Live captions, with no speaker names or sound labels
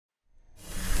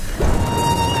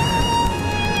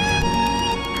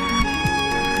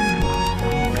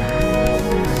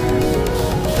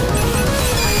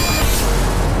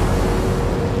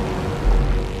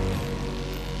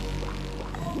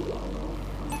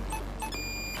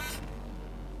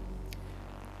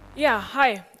Yeah,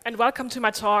 hi, and welcome to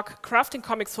my talk, Crafting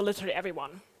Comics for Literally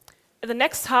Everyone. In the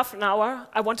next half an hour,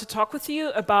 I want to talk with you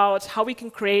about how we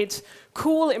can create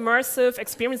cool, immersive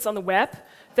experiences on the web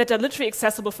that are literally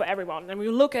accessible for everyone. And we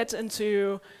will look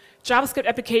into JavaScript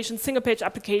applications, single-page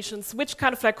applications, which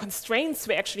kind of constraints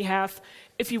we actually have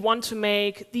if you want to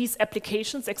make these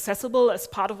applications accessible as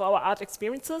part of our art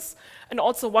experiences, and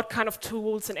also what kind of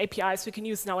tools and APIs we can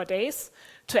use nowadays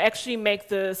to actually make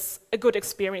this a good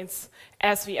experience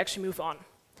as we actually move on.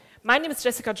 My name is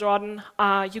Jessica Jordan.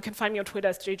 You can find me on Twitter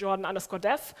as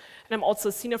jjordan_dev, and I'm also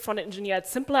a senior front-end engineer at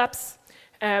Simplabs.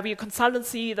 We're a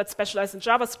consultancy that specializes in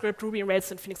JavaScript, Ruby on Rails,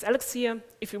 and Phoenix Elixir.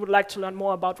 If you would like to learn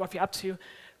more about what we're up to,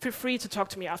 feel free to talk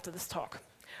to me after this talk.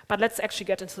 But let's actually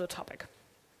get into the topic.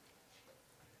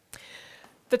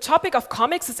 The topic of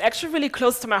comics is actually really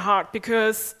close to my heart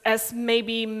because, as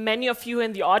maybe many of you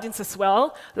in the audience as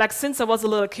well, since I was a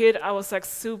little kid, I was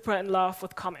super in love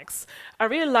with comics. I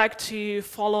really like to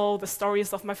follow the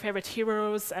stories of my favorite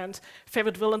heroes and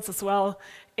favorite villains as well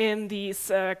in these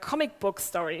comic book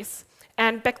stories.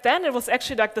 And back then, it was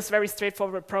actually this very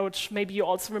straightforward approach. Maybe you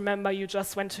also remember you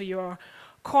just went to your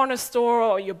corner store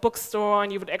or your bookstore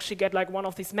and you would actually get one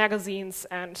of these magazines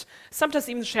and sometimes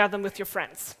even share them with your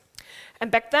friends. And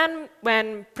back then,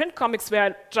 when print comics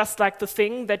were just the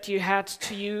thing that you had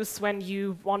to use when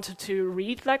you wanted to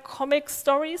read comic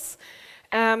stories,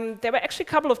 there were actually a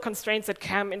couple of constraints that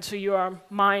came into your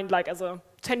mind as a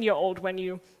 10-year-old when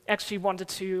you actually wanted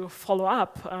to follow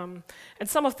up. And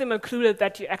some of them included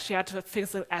that you actually had to have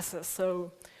physical access.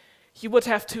 So you would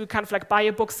have to kind of buy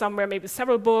a book somewhere, maybe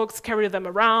several books, carry them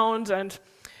around, and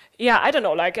yeah, I don't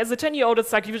know, as a 10-year-old,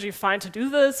 it's usually fine to do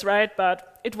this, right?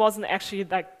 But it wasn't actually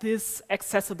this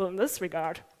accessible in this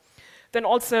regard. Then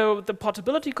also the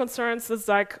portability concerns is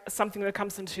something that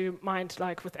comes into mind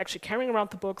with actually carrying around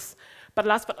the books. But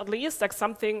last but not least,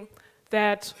 something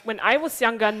that when I was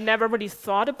younger, never really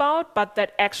thought about, but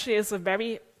that actually is a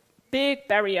very big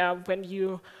barrier when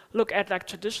you look at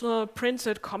traditional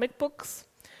printed comic books,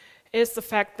 is the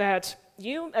fact that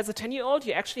you, as a 10-year-old,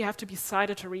 you actually have to be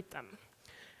sighted to read them.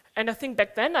 And I think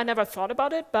back then I never thought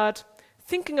about it, but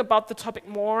thinking about the topic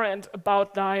more and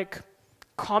about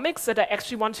comics that I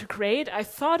actually want to create, I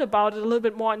thought about it a little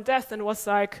bit more in depth and was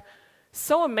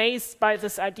so amazed by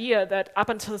this idea that up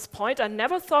until this point I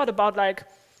never thought about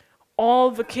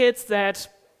all the kids that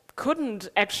couldn't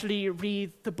actually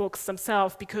read the books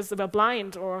themselves because they were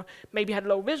blind or maybe had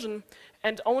low vision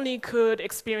and only could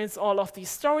experience all of these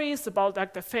stories about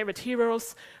their favorite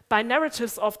heroes by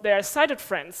narratives of their sighted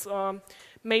friends.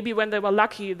 Maybe when they were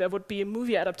lucky, there would be a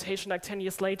movie adaptation 10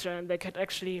 years later and they could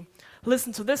actually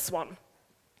listen to this one.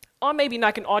 Or maybe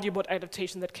an audiobook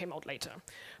adaptation that came out later.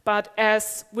 But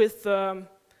as with the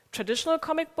traditional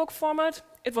comic book format,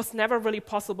 it was never really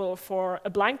possible for a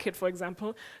blind kid, for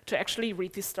example, to actually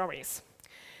read these stories.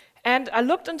 And I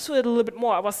looked into it a little bit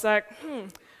more. I was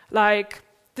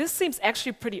this seems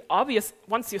actually pretty obvious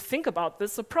once you think about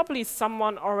this, so probably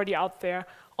someone already out there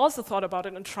also thought about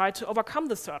it and tried to overcome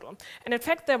this hurdle. And in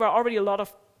fact, there were already a lot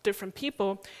of different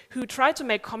people who tried to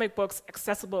make comic books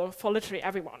accessible for literally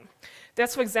everyone.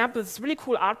 There's, for example, this really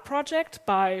cool art project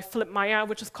by Philip Meyer,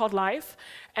 which is called Live.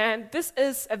 And this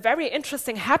is a very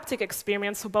interesting haptic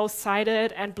experience for both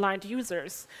sighted and blind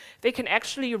users. They can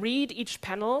actually read each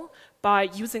panel by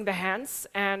using their hands,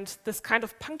 and this kind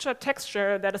of punctured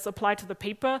texture that is applied to the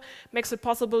paper makes it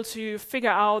possible to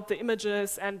figure out the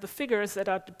images and the figures that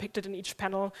are depicted in each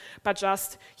panel by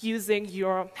just using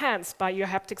your hands, by your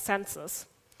haptic senses.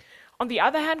 On the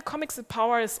other hand, Comics in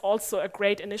Power is also a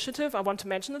great initiative I want to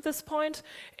mention at this point.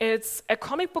 It's a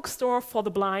comic book store for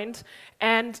the blind,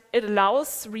 and it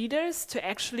allows readers to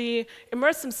actually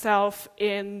immerse themselves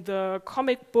in the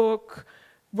comic book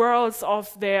worlds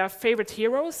of their favorite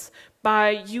heroes by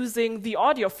using the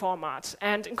audio format.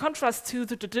 And in contrast to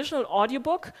the traditional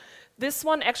audiobook, this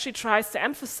one actually tries to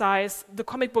emphasize the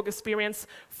comic book experience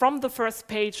from the first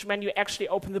page when you actually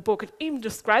open the book. It even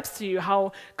describes to you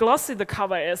how glossy the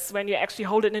cover is when you actually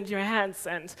hold it into your hands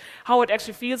and how it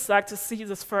actually feels like to see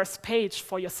this first page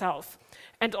for yourself.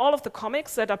 And all of the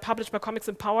comics that are published by Comics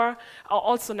in Power are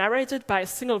also narrated by a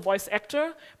single voice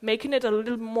actor, making it a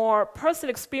little more personal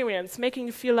experience, making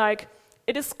you feel like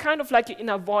it is kind of like your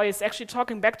inner voice actually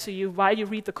talking back to you while you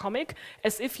read the comic,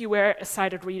 as if you were a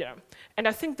sighted reader. And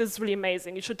I think this is really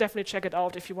amazing. You should definitely check it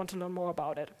out if you want to learn more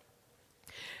about it.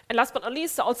 And last but not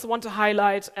least, I also want to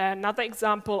highlight another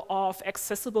example of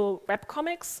accessible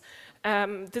webcomics.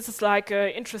 This is like an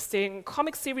interesting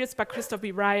comic series by Christopher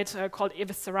B. Wright called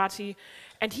Eviscerati.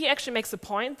 And he actually makes a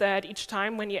point that each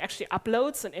time when he actually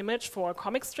uploads an image for a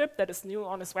comic strip that is new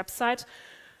on his website,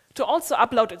 to also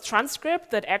upload a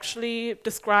transcript that actually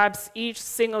describes each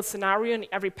single scenario in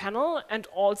every panel and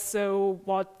also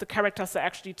what the characters are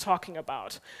actually talking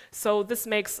about. So this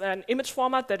makes an image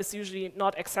format that is usually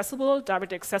not accessible,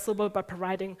 directly accessible by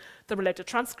providing the related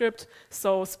transcript,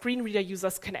 so screen reader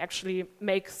users can actually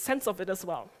make sense of it as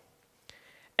well.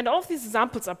 And all of these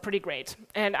examples are pretty great.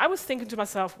 And I was thinking to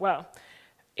myself, well,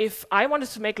 if I wanted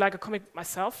to make like a comic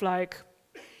myself, like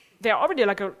there are already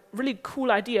like a really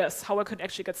cool ideas how I could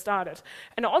actually get started.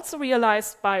 And I also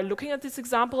realized by looking at these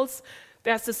examples,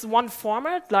 there's this one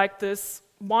format, like this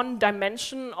one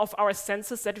dimension of our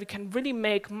senses that we can really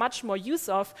make much more use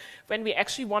of when we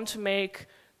actually want to make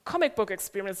comic book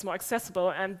experience more accessible.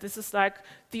 And this is like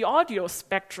the audio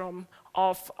spectrum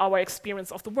of our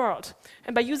experience of the world.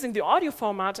 And by using the audio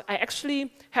format, I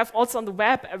actually have also on the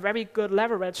web a very good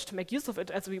leverage to make use of it,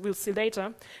 as we will see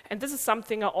later. And this is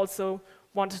something I also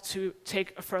wanted to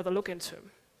take a further look into.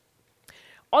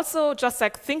 Also, just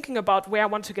like thinking about where I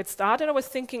want to get started, I was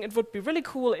thinking it would be really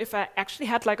cool if I actually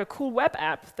had like a cool web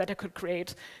app that I could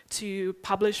create to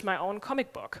publish my own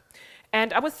comic book.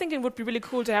 And I was thinking it would be really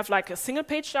cool to have like a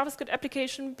single-page JavaScript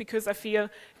application, because I feel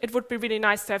it would be really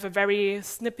nice to have a very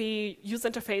snippy user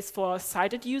interface for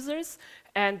sighted users,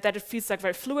 and that it feels like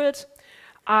very fluid.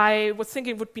 I was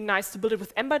thinking it would be nice to build it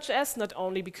with Ember.js, not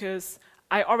only because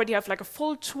I already have like a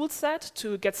full tool set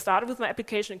to get started with my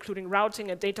application, including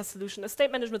routing, a data solution, a state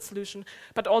management solution,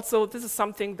 but also this is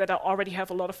something that I already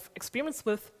have a lot of experience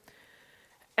with.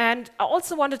 And I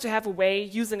also wanted to have a way,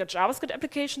 using a JavaScript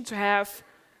application, to have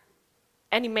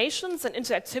animations and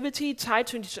interactivity tied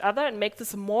to each other and make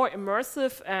this a more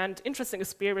immersive and interesting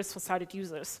experience for sighted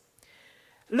users.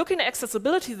 Looking at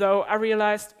accessibility, though, I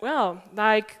realized, well,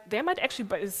 like there might actually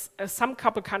be some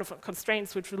couple kind of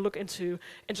constraints, which we'll look into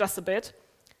in just a bit.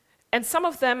 And some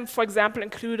of them, for example,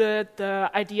 included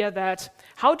the idea that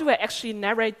how do I actually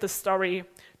narrate the story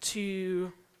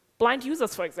to blind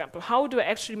users, for example? How do I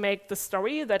actually make the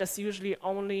story that is usually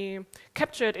only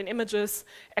captured in images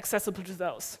accessible to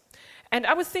those? And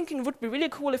I was thinking it would be really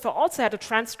cool if I also had a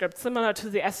transcript similar to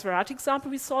the Esferati example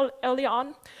we saw earlier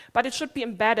on, but it should be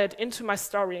embedded into my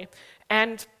story.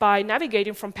 And by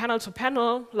navigating from panel to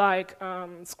panel, like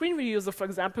screen reader user, for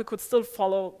example, could still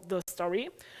follow the story,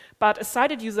 but a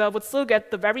sighted user would still get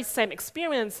the very same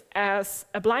experience as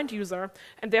a blind user,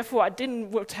 and therefore I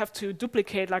would have to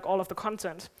duplicate like all of the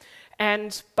content.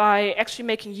 And by actually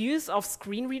making use of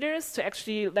screen readers to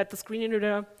actually let the screen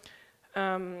reader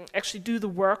actually do the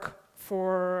work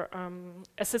for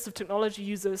assistive technology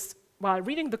users while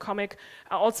reading the comic,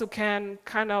 I also can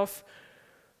kind of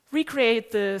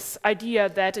recreate this idea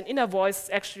that an inner voice is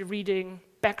actually reading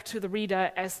back to the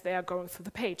reader as they are going through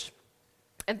the page.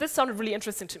 And this sounded really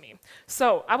interesting to me.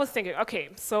 So I was thinking, okay,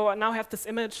 so I now have this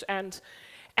image, and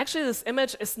actually this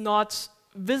image is not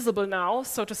visible now,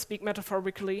 so to speak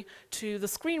metaphorically, to the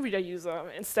screen reader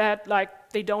user. Instead, like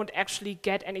they don't actually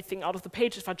get anything out of the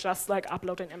page if I just like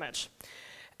upload an image.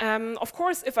 Of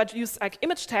course, if I use like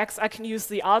image tags, I can use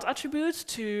the alt attribute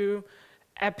to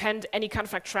append any kind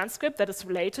of like transcript that is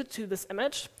related to this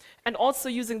image. And also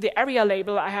using the area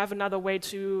label, I have another way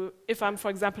to, if I'm, for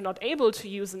example, not able to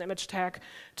use an image tag,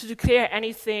 to declare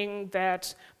anything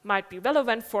that might be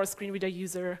relevant for a screen reader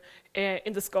user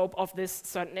in the scope of this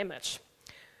certain image.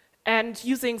 And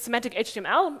using semantic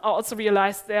HTML, I also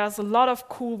realized there's a lot of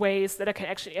cool ways that I can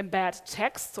actually embed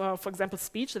text, or for example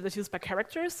speech that is used by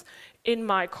characters, in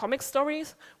my comic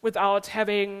stories without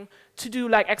having to do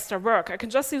like extra work. I can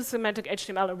just use semantic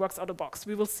HTML and it works out of the box.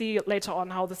 We will see later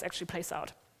on how this actually plays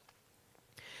out.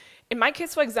 In my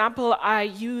case, for example, I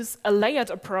use a layered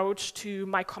approach to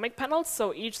my comic panels,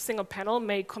 so each single panel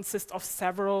may consist of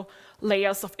several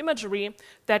layers of imagery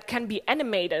that can be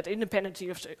animated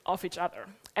independently of each other.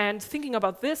 And thinking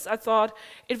about this, I thought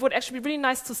it would actually be really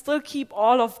nice to still keep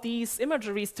all of these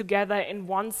imageries together in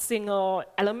one single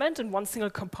element, in one single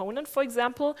component, for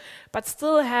example, but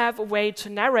still have a way to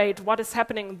narrate what is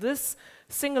happening in this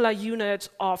singular unit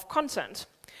of content.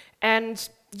 And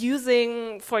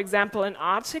using, for example, an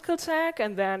article tag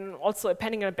and then also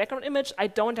appending a background image, I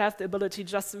don't have the ability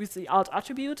just to use the alt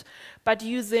attribute, but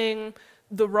using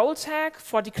the role tag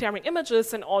for declaring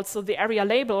images and also the area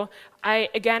label, I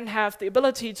again have the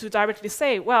ability to directly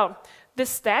say, well, this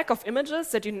stack of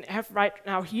images that you have right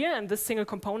now here and this single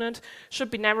component should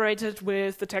be narrated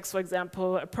with the text, for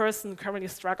example, a person currently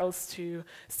struggles to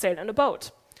sail in a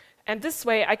boat. And this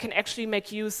way, I can actually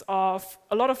make use of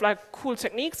a lot of like cool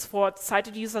techniques for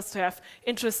sighted users to have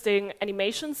interesting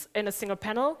animations in a single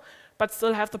panel, but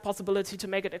still have the possibility to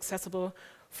make it accessible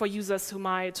for users who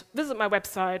might visit my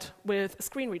website with a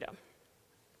screen reader.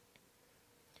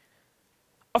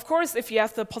 Of course, if you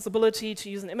have the possibility to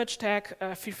use an image tag,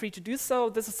 feel free to do so.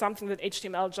 This is something that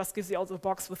HTML just gives you out of the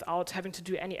box without having to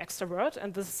do any extra work,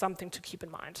 and this is something to keep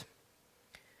in mind.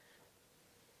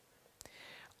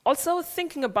 Also,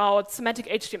 thinking about semantic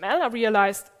HTML, I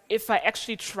realized if I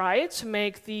actually try to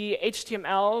make the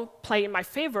HTML play in my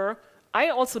favor, I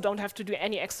also don't have to do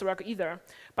any extra work either.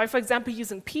 By, for example,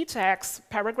 using p tags,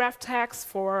 paragraph tags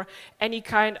for any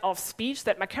kind of speech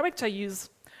that my character uses,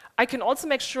 I can also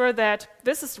make sure that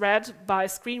this is read by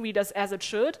screen readers as it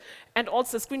should, and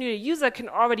also the screen reader user can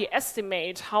already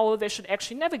estimate how they should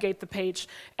actually navigate the page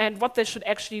and what they should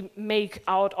actually make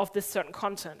out of this certain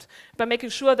content. By making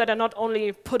sure that I not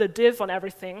only put a div on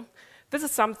everything, this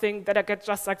is something that I get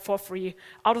just like for free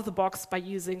out of the box by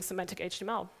using semantic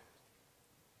HTML.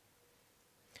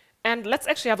 And let's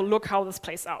actually have a look how this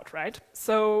plays out, right?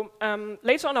 So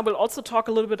later on I will also talk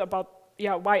a little bit about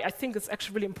why I think it's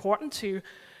actually really important to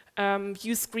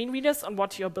use screen readers on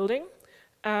what you're building.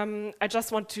 I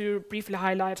just want to briefly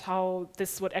highlight how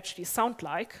this would actually sound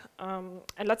like.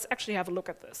 And let's actually have a look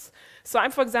at this. So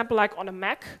I'm, for example, like on a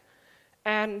Mac,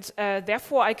 and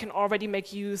therefore I can already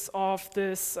make use of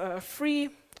this free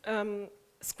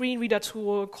screen reader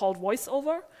tool called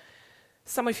VoiceOver.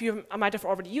 Some of you might have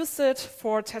already used it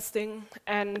for testing,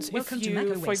 and Welcome if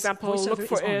you, for example, look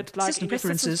for it like System in your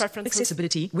preferences,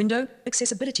 accessibility, window,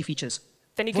 accessibility features.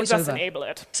 then you can just enable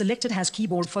it. Selected has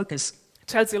keyboard focus.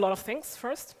 Tells you a lot of things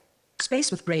first.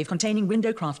 Space with Brave containing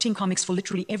window crafting comics for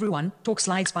literally everyone. Talk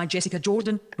slides by Jessica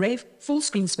Jordan. Brave, full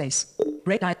screen space.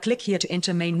 Brave, click here to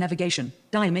enter main navigation.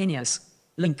 Diamanias.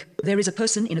 Link. There is a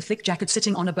person in a thick jacket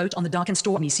sitting on a boat on the dark and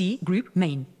stormy sea. Group,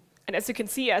 main. And as you can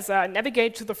see, as I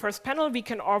navigate to the first panel, we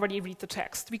can already read the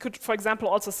text. We could, for example,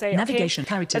 also say, navigation, okay,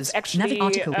 characters, let's actually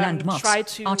article, landmarks, try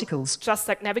to articles. just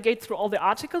like navigate through all the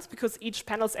articles, because each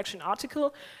panel is actually an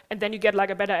article, and then you get like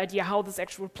a better idea how this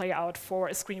actually will play out for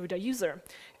a screen reader user.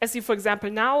 As you, for example,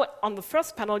 now on the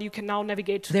first panel, you can now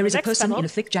navigate to the next panel. There is a person in a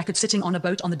thick jacket sitting on a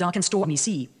boat on the dark and stormy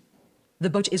sea. The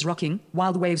boat is rocking,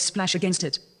 while the waves splash against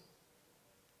it.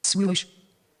 Swoosh.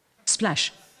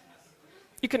 Splash.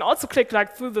 You can also click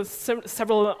like through the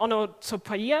several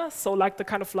onomatopoeia, so like the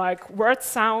kind of like word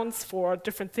sounds for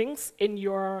different things in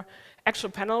your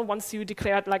actual panel once you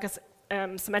declared like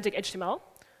a semantic HTML.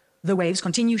 The waves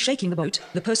continue shaking the boat,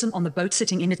 the person on the boat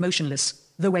sitting in it motionless.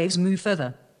 The waves move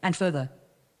further and further.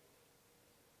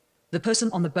 The person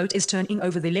on the boat is turning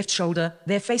over their left shoulder,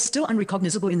 their face still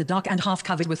unrecognizable in the dark and half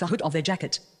covered with the hood of their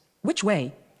jacket. Which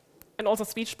way? And also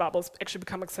speech bubbles actually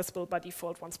become accessible by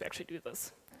default once we actually do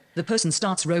this. The person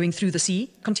starts rowing through the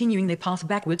sea, continuing their path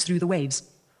backwards through the waves.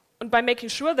 And by making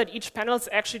sure that each panel is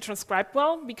actually transcribed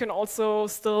well, we can also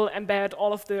still embed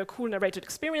all of the cool narrated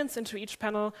experience into each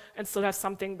panel and still have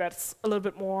something that's a little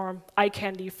bit more eye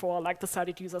candy for like the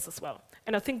sighted users as well.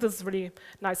 And I think this is really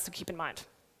nice to keep in mind.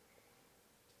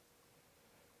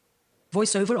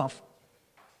 VoiceOver off.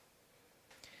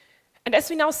 And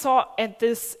as we now saw at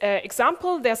this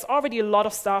example, there's already a lot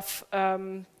of stuff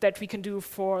that we can do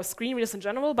for screen readers in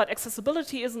general, but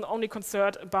accessibility isn't only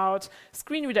concerned about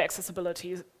screen reader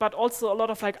accessibility, but also a lot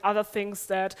of like other things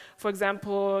that, for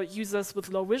example, users with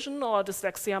low vision or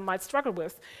dyslexia might struggle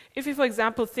with. If you, for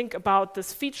example, think about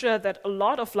this feature that a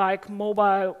lot of like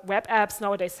mobile web apps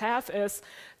nowadays have is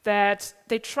that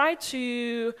they try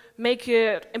to make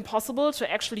it impossible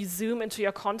to actually zoom into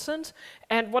your content.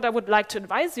 And what I would like to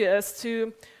advise you is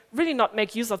to really not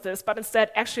make use of this, but instead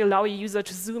actually allow your user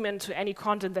to zoom into any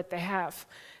content that they have.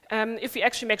 If you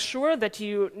actually make sure that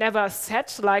you never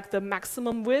set like the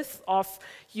maximum width of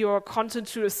your content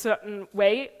to a certain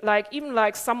way, like even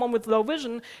like someone with low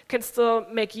vision can still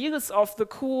make use of the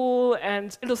cool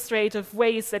and illustrative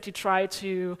ways that you try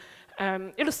to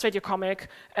illustrate your comic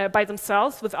by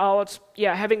themselves without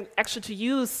having actually to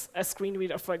use a screen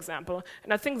reader, for example.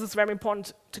 And I think this is very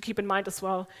important to keep in mind as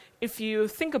well if you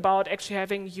think about actually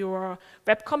having your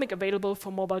webcomic available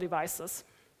for mobile devices.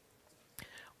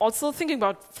 Also, thinking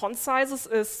about font sizes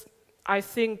is, I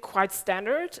think, quite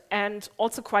standard and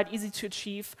also quite easy to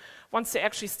achieve once you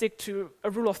actually stick to a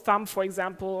rule of thumb, for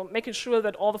example, making sure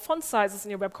that all the font sizes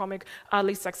in your webcomic are at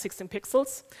least like 16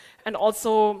 pixels. And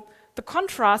also, the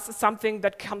contrast is something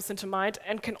that comes into mind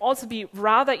and can also be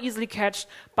rather easily catched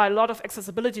by a lot of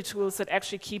accessibility tools that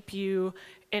actually keep you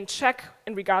in check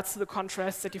in regards to the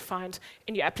contrast that you find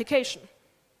in your application.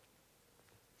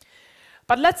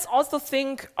 But let's also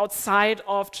think outside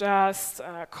of just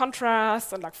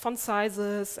contrast and like font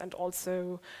sizes and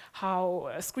also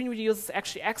how screen reader users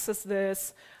actually access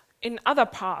this in other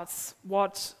parts,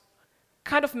 what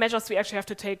kind of measures we actually have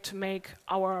to take to make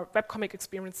our webcomic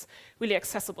experience really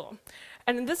accessible.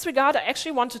 And in this regard, I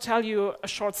actually want to tell you a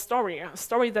short story, a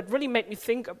story that really made me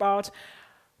think about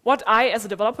what I, as a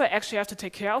developer, actually have to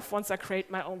take care of once I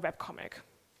create my own webcomic.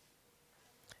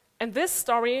 And this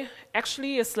story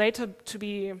actually is later to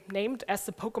be named as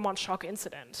the Pokemon shock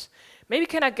incident. Maybe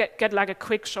can I get like a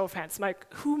quick show of hands, like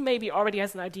who maybe already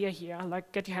has an idea here,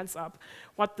 like get your hands up,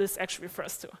 what this actually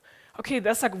refers to. Okay,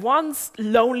 there's like one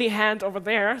lonely hand over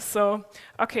there, so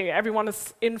okay, everyone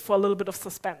is in for a little bit of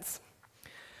suspense.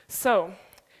 So,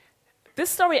 this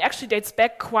story actually dates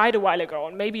back quite a while ago,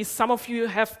 and maybe some of you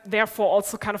have therefore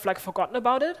also kind of like forgotten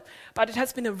about it, but it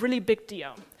has been a really big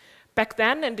deal. Back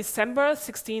then, in December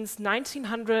 16th,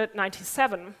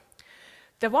 1997,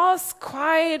 there was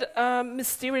quite a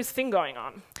mysterious thing going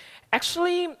on.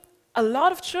 Actually, a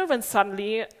lot of children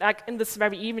suddenly, like in this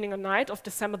very evening or night of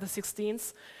December the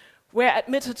 16th, were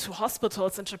admitted to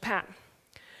hospitals in Japan.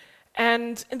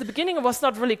 And in the beginning, it was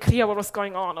not really clear what was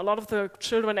going on. A lot of the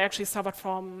children actually suffered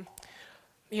from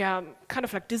kind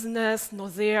of like dizziness,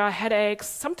 nausea, headaches.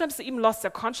 Sometimes they even lost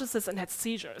their consciousness and had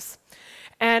seizures.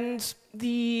 And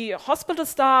the hospital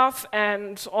staff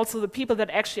and also the people that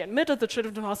actually admitted the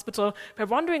children to the hospital were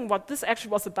wondering what this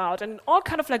actually was about. And it all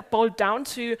kind of like boiled down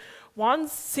to one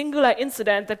singular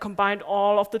incident that combined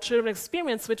all of the children's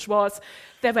experience, which was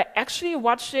they were actually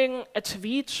watching a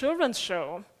TV children's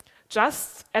show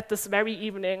just at this very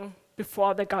evening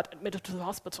before they got admitted to the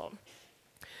hospital.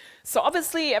 So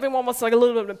obviously everyone was like a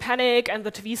little bit in panic, and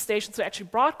the TV stations who actually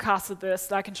broadcasted this,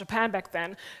 like in Japan back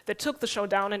then, they took the show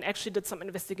down and actually did some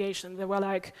investigation. They were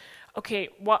like, okay,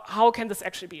 how can this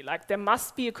actually be? Like, there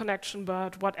must be a connection,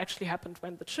 but what actually happened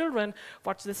when the children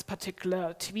watched this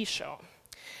particular TV show?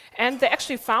 And they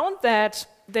actually found that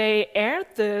they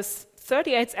aired this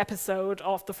 38th episode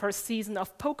of the first season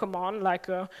of Pokemon, like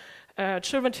a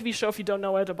children's TV show, if you don't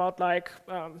know it, about like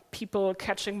people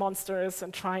catching monsters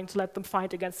and trying to let them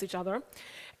fight against each other.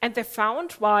 And they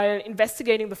found, while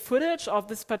investigating the footage of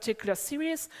this particular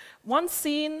series, one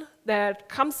scene that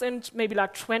comes in maybe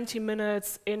like 20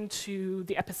 minutes into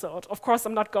the episode. Of course,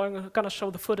 I'm not going to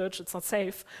show the footage, it's not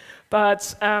safe,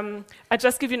 but I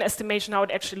just give you an estimation how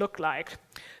it actually looked like.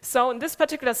 So in this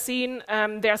particular scene,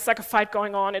 there's like a fight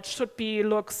going on. It should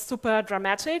look super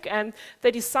dramatic, and they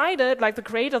decided, like the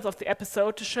creators of the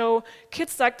episode, to show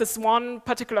kids like this one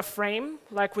particular frame,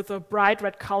 like with a bright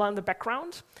red color in the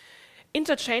background,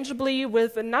 interchangeably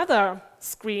with another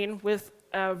screen with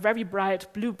a very bright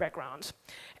blue background.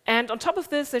 And on top of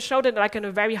this, they showed it like in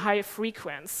a very high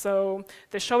frequency. So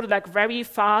they showed it like very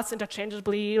fast,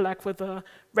 interchangeably, like with a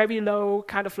very low,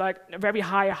 kind of like a very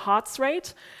high heart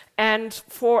rate. And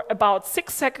for about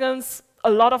 6 seconds, a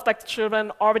lot of like the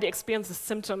children already experienced the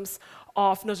symptoms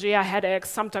of nausea, headaches,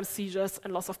 sometimes seizures,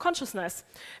 and loss of consciousness.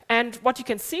 And what you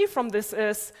can see from this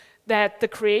is that the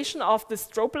creation of this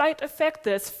strobe light effect,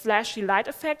 this flashy light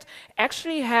effect,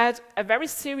 actually had a very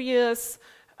serious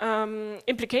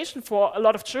implication for a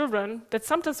lot of children that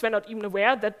sometimes were not even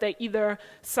aware that they either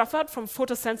suffered from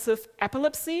photosensitive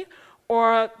epilepsy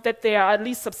or that they are at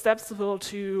least susceptible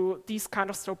to these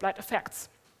kind of strobe light effects.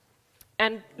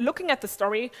 And looking at the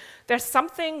story, there's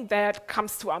something that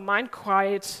comes to our mind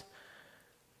quite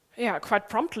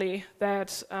promptly,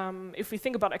 that if we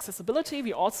think about accessibility,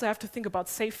 we also have to think about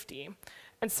safety.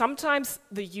 And sometimes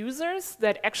the users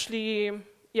that actually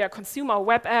consume our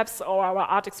web apps or our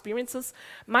art experiences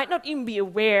might not even be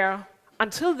aware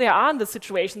until they are in the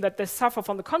situation that they suffer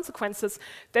from the consequences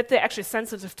that they're actually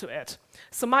sensitive to it.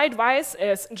 So my advice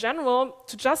is, in general,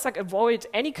 to just like avoid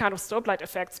any kind of strobe light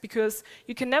effects, because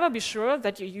you can never be sure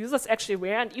that your users actually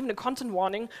aware, and even a content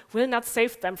warning will not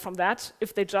save them from that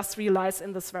if they just realize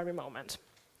in this very moment.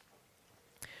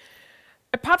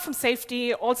 Apart from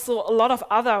safety, also a lot of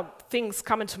other things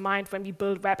come into mind when we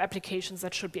build web applications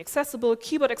that should be accessible.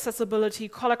 Keyboard accessibility,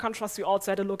 color contrast, we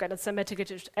also had a look at, and semantic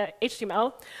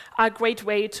HTML are a great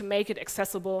way to make it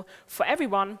accessible for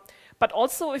everyone. But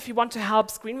also, if you want to help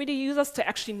screen reader users to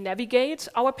actually navigate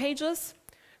our pages,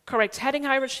 correct heading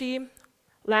hierarchy,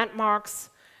 landmarks,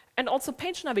 and also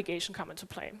page navigation come into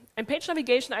play. And page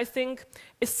navigation, I think,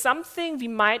 is something we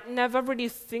might never really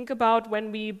think about when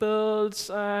we build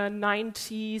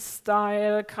 90s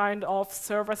style kind of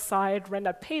server-side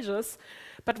rendered pages.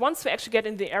 But once we actually get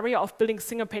in the area of building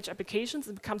single-page applications,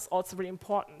 it becomes also really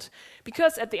important.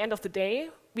 Because at the end of the day,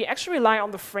 we actually rely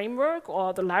on the framework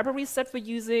or the libraries that we're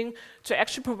using to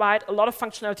actually provide a lot of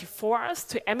functionality for us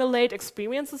to emulate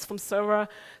experiences from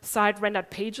server-side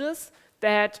rendered pages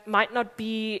that might not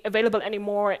be available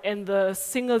anymore in the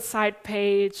single-site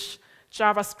page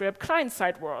JavaScript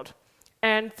client-side world.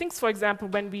 And things, for example,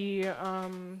 when we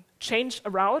change a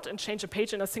route and change a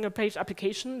page in a single-page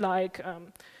application, like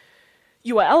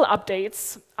URL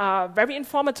updates are very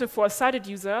informative for a sighted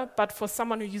user, but for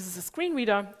someone who uses a screen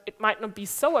reader, it might not be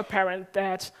so apparent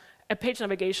that a page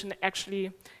navigation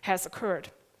actually has occurred.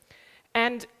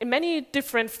 And in many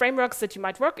different frameworks that you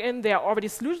might work in, there are already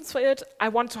solutions for it. I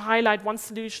want to highlight one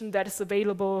solution that is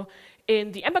available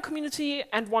in the Ember community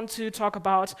and want to talk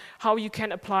about how you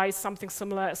can apply something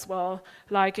similar as well,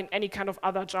 like in any kind of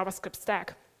other JavaScript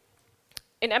stack.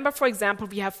 In Ember, for example,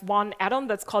 we have one add-on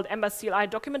that's called Ember CLI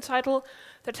document title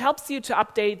that helps you to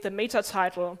update the meta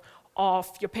title of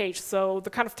your page, so the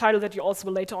kind of title that you also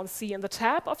will later on see in the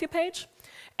tab of your page.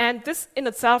 And this in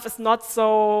itself is not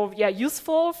so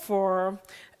useful for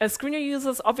screener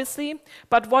users, obviously,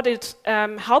 but what it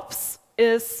helps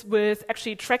is with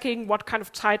actually tracking what kind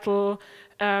of title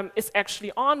is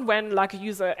actually on when like a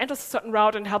user enters a certain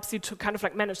route, and helps you to kind of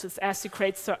like manage this as you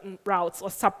create certain routes or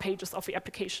sub-pages of the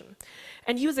application.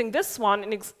 And using this one,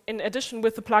 in addition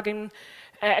with the plugin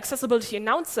Accessibility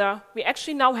Announcer, we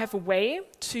actually now have a way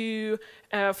to,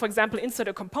 for example, insert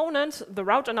a component, the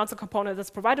route announcer component that's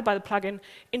provided by the plugin,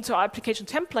 into our application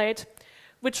template,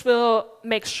 which will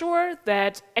make sure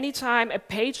that anytime a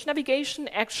page navigation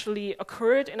actually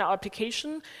occurred in our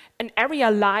application, an area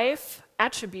live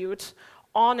attribute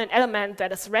on an element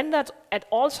that is rendered at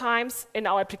all times in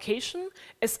our application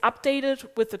is updated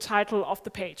with the title of the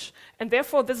page. And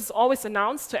therefore, this is always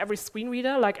announced to every screen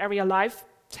reader, like area live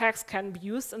tags can be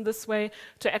used in this way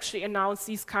to actually announce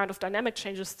these kind of dynamic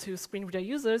changes to screen reader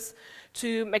users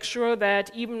to make sure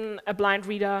that even a blind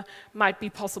reader might be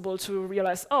possible to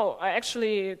realize, oh, I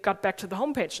actually got back to the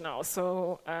home page now,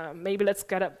 so maybe let's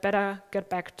get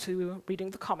back to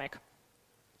reading the comic.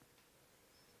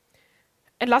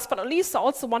 And last but not least, I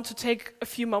also want to take a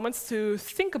few moments to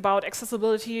think about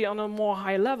accessibility on a more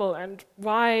high level and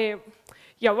why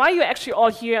you're actually all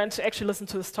here and to actually listen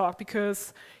to this talk.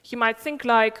 Because you might think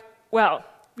like, well,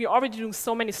 we're already doing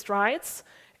so many strides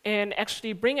in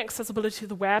actually bringing accessibility to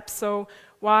the web, so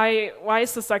why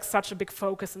is this like such a big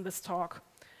focus in this talk?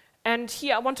 And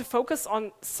here I want to focus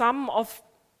on some of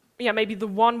maybe the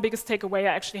one biggest takeaway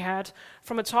I actually had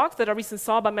from a talk that I recently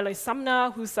saw by Melanie Sumner,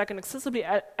 who's like an accessibility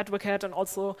advocate and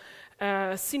also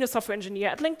a senior software engineer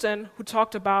at LinkedIn, who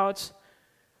talked about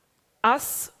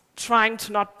us trying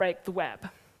to not break the web.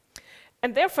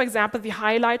 And there, for example, they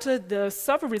highlighted the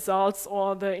survey results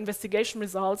or the investigation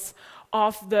results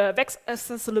of the Web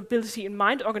Accessibility in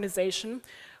Mind organization,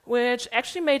 which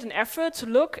actually made an effort to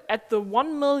look at the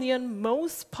 1 million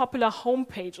most popular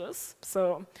homepages.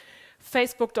 So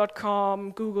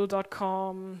Facebook.com,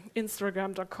 Google.com,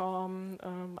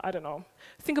 Instagram.com, I don't know.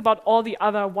 Think about all the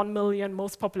other 1 million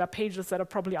most popular pages that are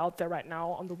probably out there right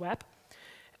now on the web,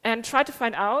 and try to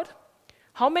find out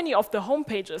how many of the home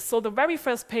pages, so the very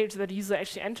first page that the user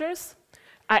actually enters,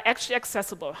 are actually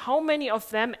accessible. How many of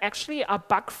them actually are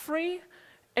bug-free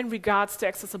in regards to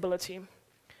accessibility?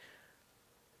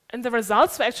 And the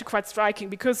results were actually quite striking,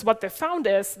 because what they found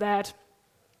is that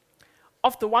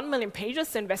of the 1 million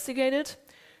pages they investigated,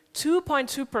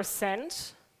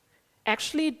 2.2%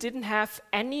 actually didn't have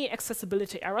any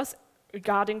accessibility errors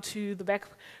regarding to the web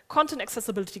content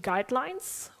accessibility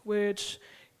guidelines, which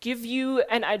give you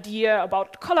an idea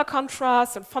about color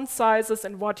contrast and font sizes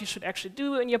and what you should actually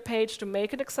do in your page to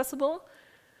make it accessible.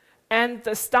 And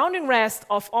the astounding rest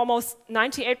of almost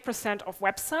 98% of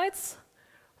websites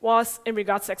was, in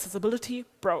regards to accessibility,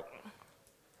 broken.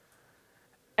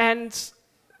 And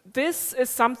this is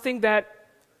something that,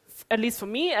 at least for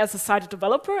me as a sighted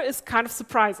developer, is kind of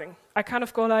surprising. I kind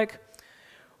of go like,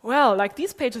 well, like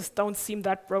these pages don't seem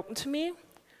that broken to me.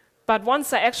 But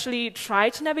once I actually try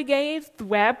to navigate the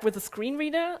web with a screen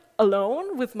reader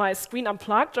alone, with my screen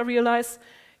unplugged, I realize,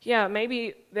 yeah,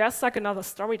 maybe there's like another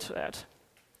story to it.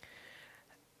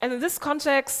 And in this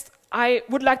context, I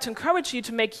would like to encourage you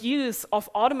to make use of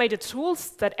automated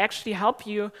tools that actually help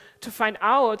you to find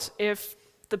out if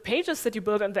the pages that you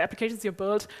build and the applications you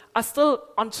build are still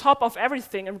on top of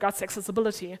everything in regards to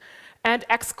accessibility. And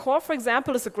Xcore, for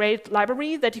example, is a great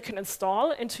library that you can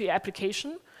install into your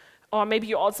application. Or maybe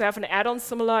you also have an add-on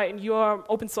similar in your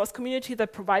open source community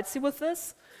that provides you with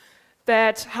this,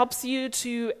 that helps you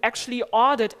to actually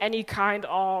audit any kind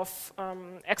of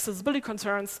accessibility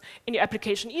concerns in your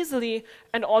application easily,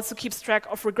 and also keeps track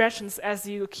of regressions as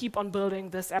you keep on building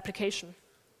this application.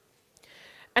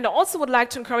 And I also would like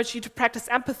to encourage you to practice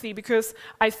empathy, because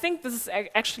I think this is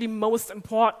actually most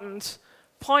important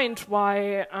point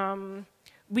why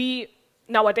we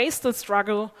nowadays still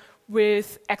struggle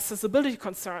with accessibility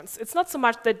concerns. It's not so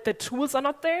much that the tools are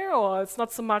not there, or it's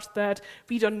not so much that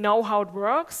we don't know how it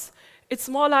works. It's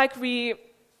more like we,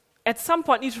 at some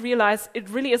point, need to realize it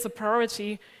really is a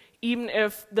priority, even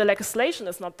if the legislation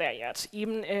is not there yet,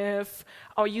 even if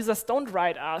our users don't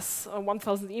write us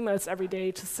 1,000 emails every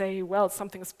day to say, well,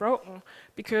 something is broken.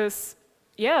 Because,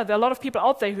 yeah, there are a lot of people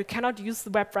out there who cannot use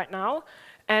the web right now,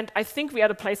 and I think we're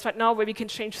at a place right now where we can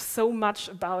change so much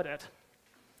about it.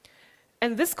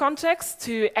 In this context,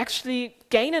 to actually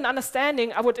gain an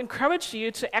understanding, I would encourage you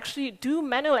to actually do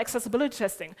manual accessibility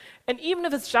testing. And even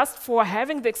if it's just for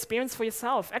having the experience for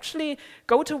yourself, actually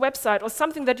go to a website or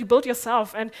something that you build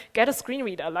yourself and get a screen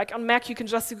reader. Like on Mac, you can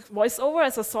just use VoiceOver,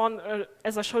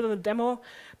 as I showed in the demo.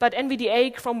 But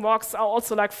NVDA, Chromevox are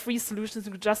also like free solutions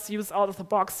you can just use out of the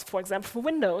box, for example, for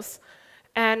Windows.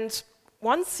 And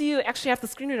once you actually have the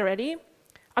screen reader ready,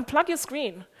 unplug your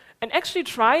screen. And actually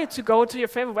try to go to your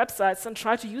favorite websites and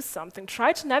try to use something.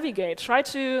 Try to navigate. Try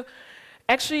to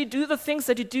actually do the things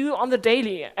that you do on the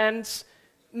daily. And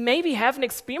maybe have an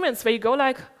experience where you go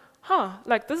like, huh,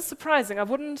 like this is surprising. I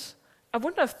wouldn't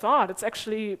have thought. It's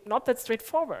actually not that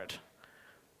straightforward.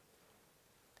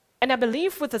 And I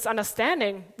believe with this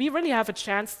understanding, we really have a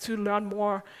chance to learn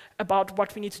more about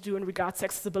what we need to do in regards to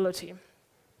accessibility.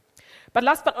 But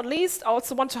last but not least, I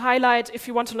also want to highlight, if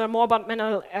you want to learn more about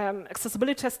manual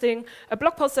accessibility testing, a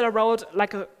blog post that I wrote,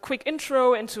 like a quick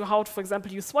intro into how to, for example,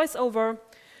 use VoiceOver.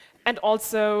 And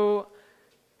also,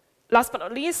 last but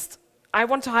not least, I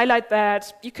want to highlight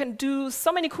that you can do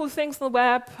so many cool things on the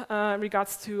web in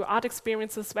regards to art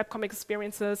experiences, webcomic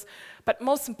experiences. But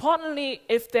most importantly,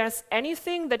 if there's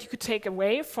anything that you could take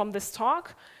away from this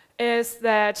talk, is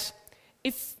that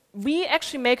if we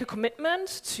actually make a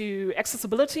commitment to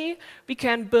accessibility, we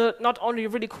can build not only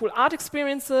really cool art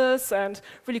experiences and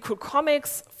really cool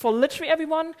comics for literally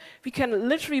everyone, we can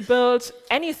literally build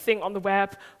anything on the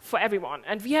web for everyone.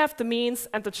 And we have the means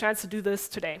and the chance to do this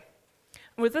today.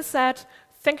 And with this said,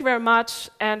 thank you very much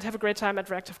and have a great time at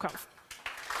ReactiveConf.